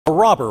A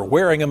robber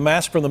wearing a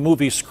mask from the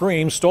movie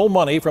Scream stole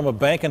money from a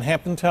bank in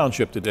Hampton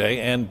Township today,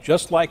 and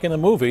just like in the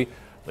movie,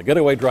 the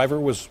getaway driver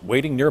was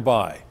waiting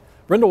nearby.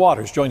 Brenda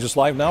Waters joins us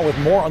live now with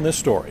more on this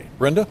story.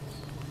 Brenda?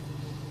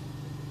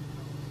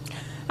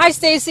 Hi,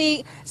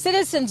 Stacy.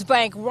 Citizens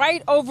Bank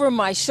right over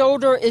my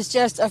shoulder is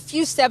just a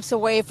few steps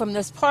away from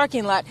this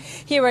parking lot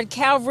here at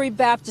Calvary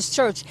Baptist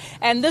Church.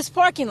 And this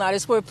parking lot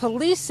is where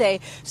police say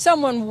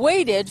someone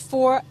waited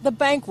for the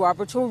bank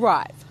robber to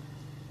arrive.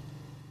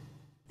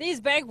 These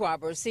bank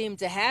robbers seem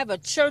to have a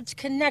church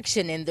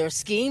connection in their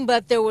scheme,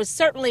 but there was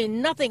certainly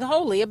nothing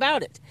holy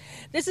about it.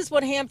 This is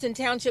what Hampton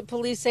Township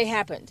police say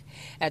happened.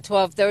 At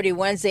 12:30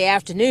 Wednesday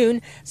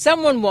afternoon,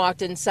 someone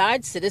walked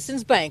inside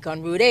Citizens Bank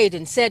on Route 8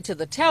 and said to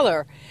the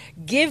teller,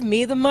 "Give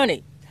me the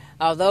money."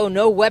 Although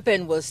no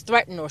weapon was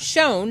threatened or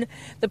shown,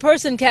 the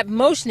person kept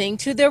motioning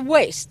to their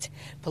waist.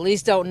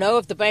 Police don't know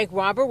if the bank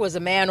robber was a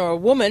man or a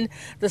woman.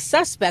 The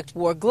suspect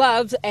wore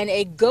gloves and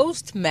a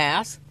ghost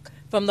mask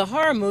from the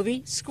horror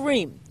movie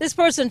Scream. This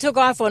person took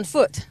off on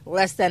foot.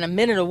 Less than a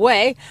minute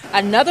away,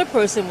 another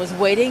person was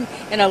waiting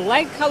in a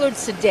light-colored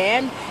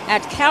sedan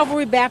at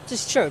Calvary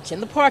Baptist Church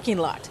in the parking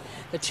lot.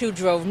 The two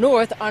drove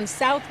north on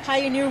South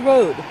Pioneer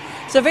Road.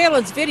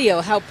 Surveillance video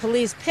helped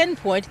police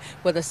pinpoint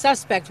where the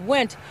suspect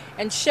went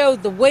and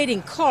showed the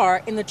waiting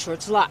car in the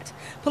church lot.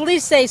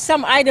 Police say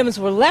some items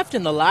were left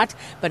in the lot,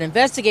 but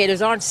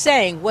investigators aren't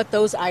saying what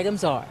those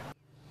items are.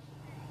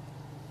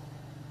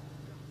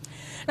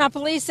 Now,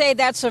 police say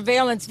that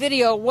surveillance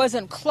video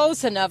wasn't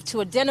close enough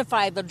to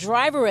identify the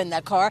driver in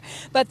that car,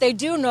 but they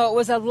do know it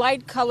was a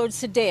light-colored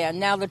sedan.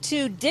 Now, the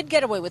two did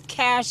get away with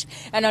cash,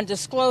 an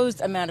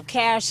undisclosed amount of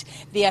cash.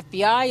 The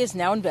FBI is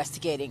now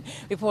investigating.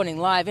 Reporting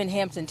live in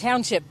Hampton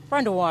Township,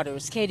 Brenda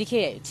Waters,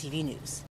 KDKA-TV News.